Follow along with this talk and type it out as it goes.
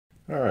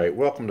All right,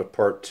 welcome to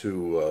part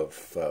two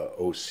of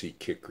OC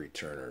kick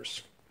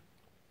returners.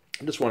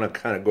 I just want to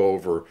kind of go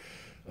over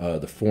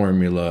the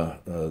formula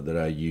that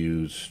I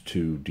use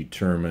to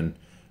determine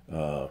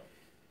the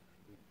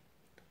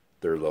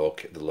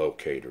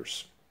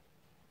locators.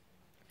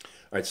 All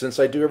right, since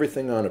I do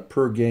everything on a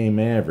per game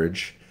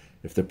average,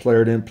 if the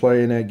player didn't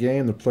play in that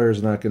game, the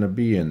player's not going to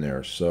be in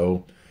there.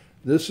 So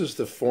this is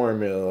the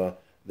formula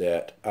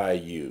that I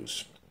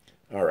use.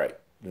 All right,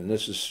 and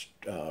this is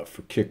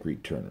for kick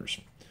returners.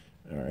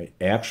 All right,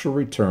 actual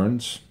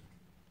returns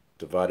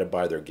divided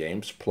by their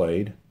games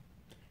played,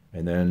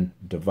 and then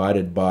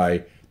divided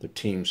by the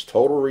team's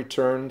total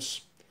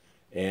returns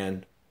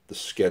and the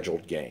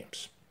scheduled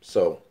games.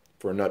 So,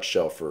 for a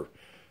nutshell, for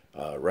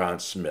Ron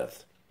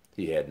Smith,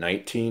 he had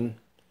 19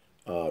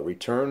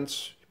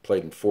 returns,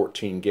 played in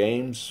 14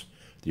 games.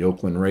 The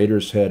Oakland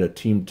Raiders had a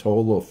team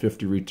total of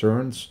 50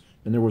 returns,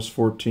 and there was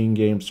 14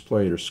 games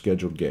played or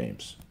scheduled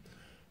games.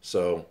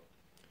 So,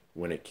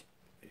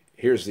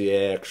 here's the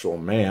actual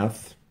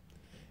math,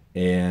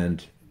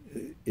 and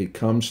it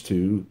comes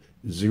to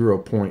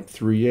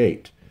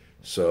 0.38.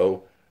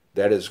 So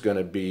that is going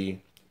to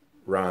be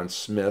Ron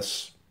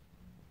Smith's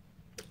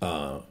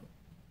grade,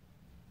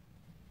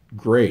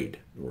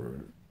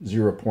 or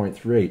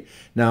 0.38.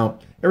 Now,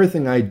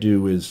 everything I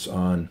do is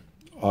on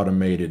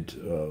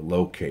automated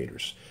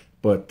locators,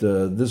 but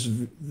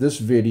this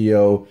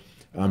video,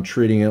 I'm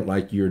treating it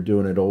like you're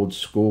doing it old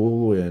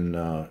school,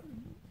 and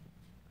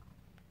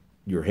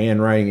you're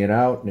handwriting it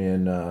out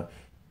and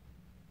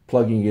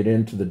plugging it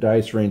into the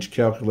dice range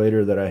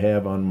calculator that I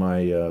have on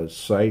my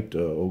site,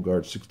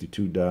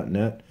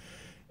 ogard62.net,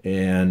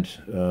 and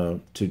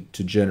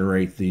to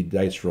generate the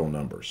dice roll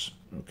numbers.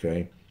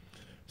 Okay,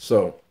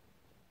 so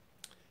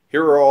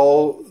here are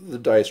all the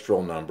dice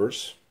roll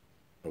numbers.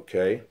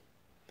 Okay,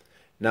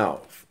 now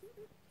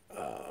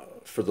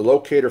for the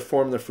locator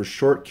formula for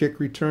short kick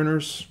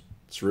returners,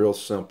 it's real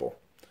simple.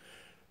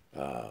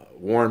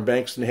 Warren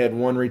Bankston had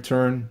one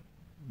return.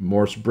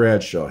 Morris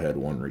Bradshaw had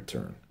one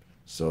return.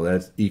 So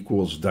that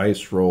equals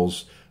dice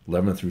rolls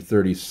 11 through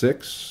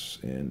 36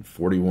 and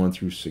 41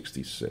 through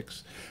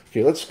 66.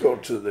 Okay, let's go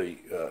to the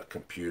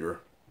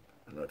computer.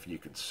 I don't know if you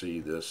can see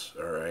this.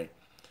 All right.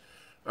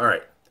 All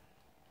right.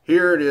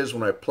 Here it is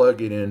when I plug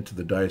it into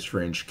the dice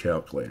range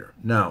calculator.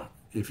 Now,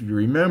 if you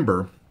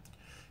remember,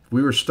 if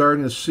we were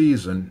starting the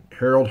season,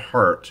 Harold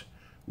Hart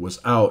was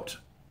out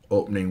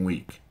opening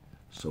week.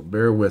 So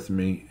bear with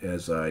me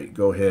as I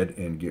go ahead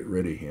and get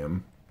rid of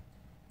him.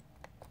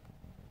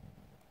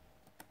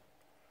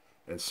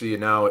 And see,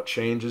 now it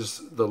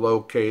changes the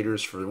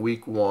locators for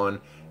week one,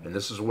 and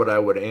this is what I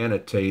would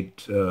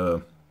annotate,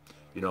 on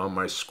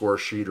my score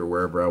sheet or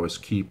wherever I was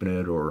keeping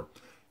it, or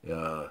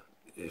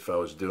if I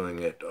was doing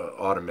it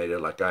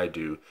automated like I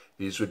do.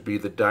 These would be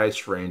the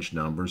dice range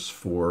numbers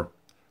for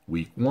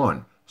week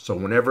one. So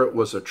whenever it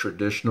was a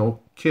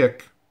traditional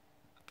kick,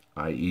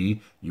 i.e.,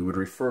 you would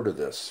refer to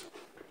this.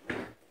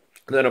 And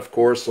then, of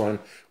course, on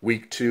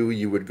week two,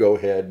 you would go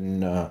ahead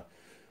and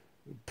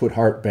put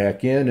Hart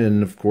back in,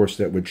 and of course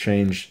that would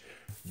change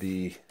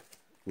the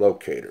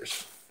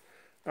locators.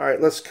 All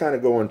right, let's kind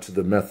of go into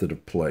the method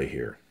of play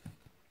here.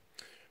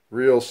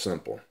 Real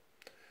simple.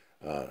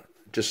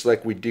 Just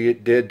like we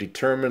did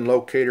determine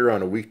locator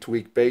on a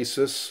week-to-week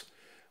basis,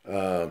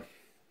 and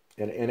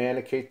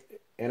annotate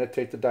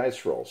the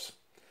dice rolls.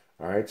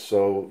 All right,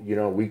 so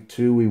week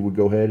two we would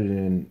go ahead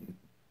and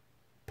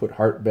put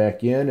Hart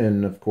back in,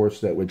 and of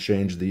course that would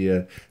change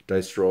the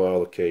dice roll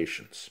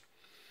allocations.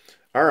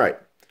 All right.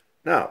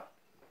 Now,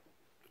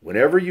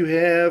 whenever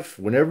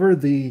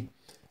the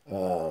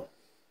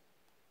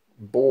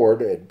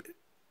board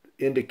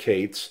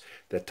indicates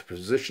that the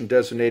position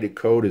designated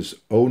code is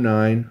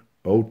 09,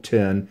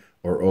 010,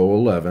 or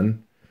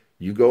 011,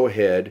 you go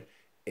ahead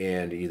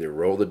and either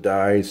roll the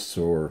dice,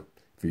 or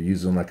if you're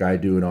using, like I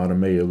do, an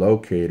automated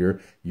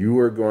locator, you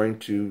are going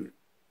to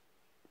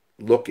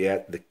look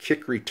at the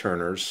kick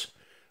returners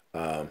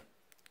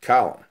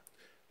column,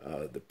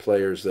 the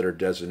players that are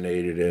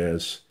designated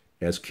as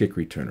kick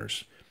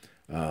returners.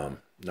 I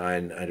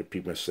had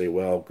people say,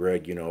 well,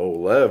 Greg,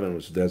 011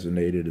 was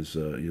designated as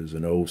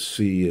an OC,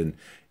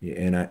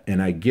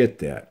 and I get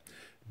that.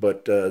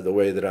 But the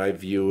way that I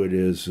view it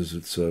is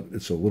it's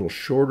a little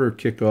shorter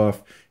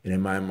kickoff, and in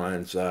my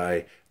mind's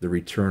eye, the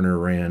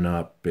returner ran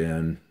up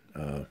and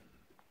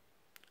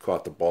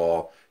caught the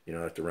ball,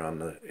 at around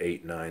the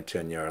 8, 9,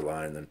 10-yard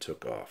line, and then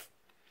took off.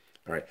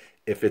 All right.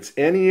 If it's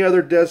any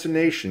other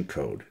designation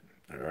code,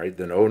 all right,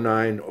 then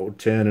 09,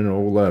 010, and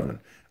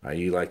 011,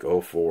 i.e. like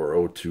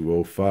 04,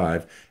 02,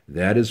 05,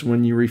 that is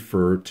when you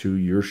refer to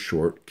your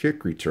short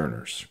kick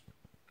returners.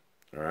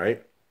 All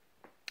right?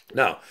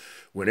 Now,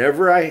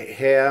 whenever I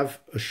have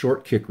a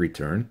short kick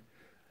return,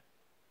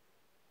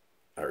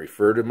 I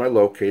refer to my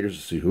locators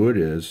to see who it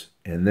is,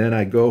 and then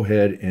I go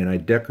ahead and I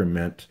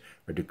decrement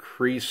or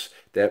decrease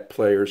that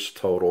player's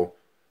total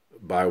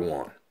by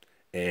 1.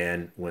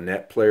 And when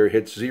that player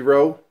hits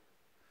 0,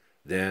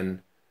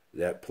 then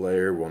that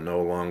player will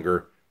no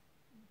longer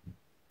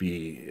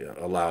be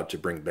allowed to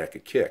bring back a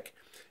kick.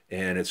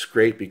 And it's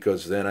great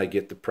because then I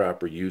get the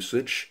proper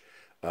usage.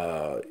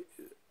 I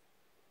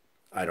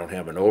don't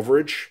have an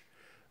overage.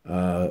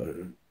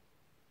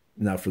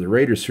 Now for the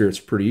Raiders here, it's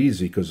pretty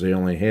easy because they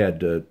only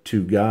had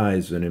two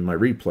guys, and in my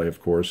replay,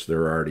 of course,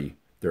 they're already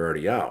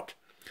out.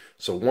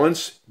 So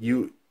once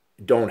you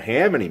don't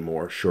have any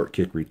more short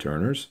kick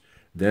returners,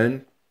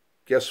 then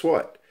guess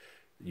what?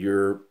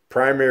 Your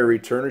primary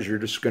returners, you're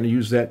just going to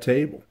use that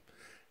table,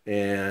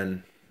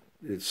 and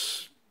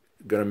it's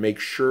going to make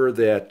sure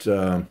that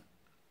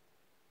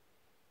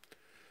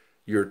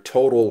your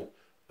total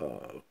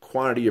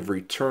quantity of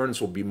returns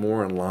will be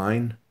more in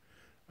line,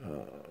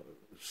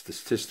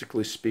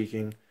 statistically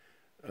speaking.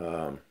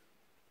 And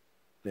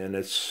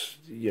it's,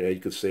 you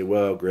could say,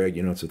 well, Greg,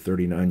 it's a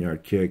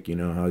 39-yard kick. You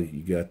know how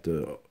you got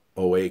the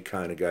OA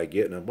kind of guy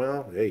getting them.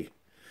 Well, hey,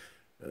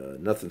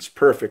 nothing's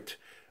perfect,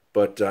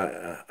 but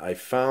I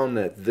found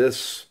that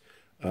this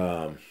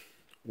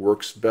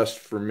works best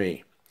for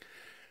me.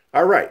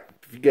 All right.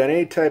 If you got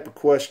any type of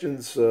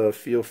questions,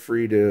 feel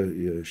free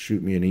to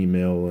shoot me an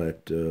email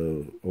at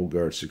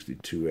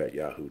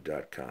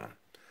ogard62@yahoo.com.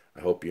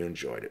 I hope you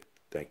enjoyed it.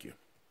 Thank you.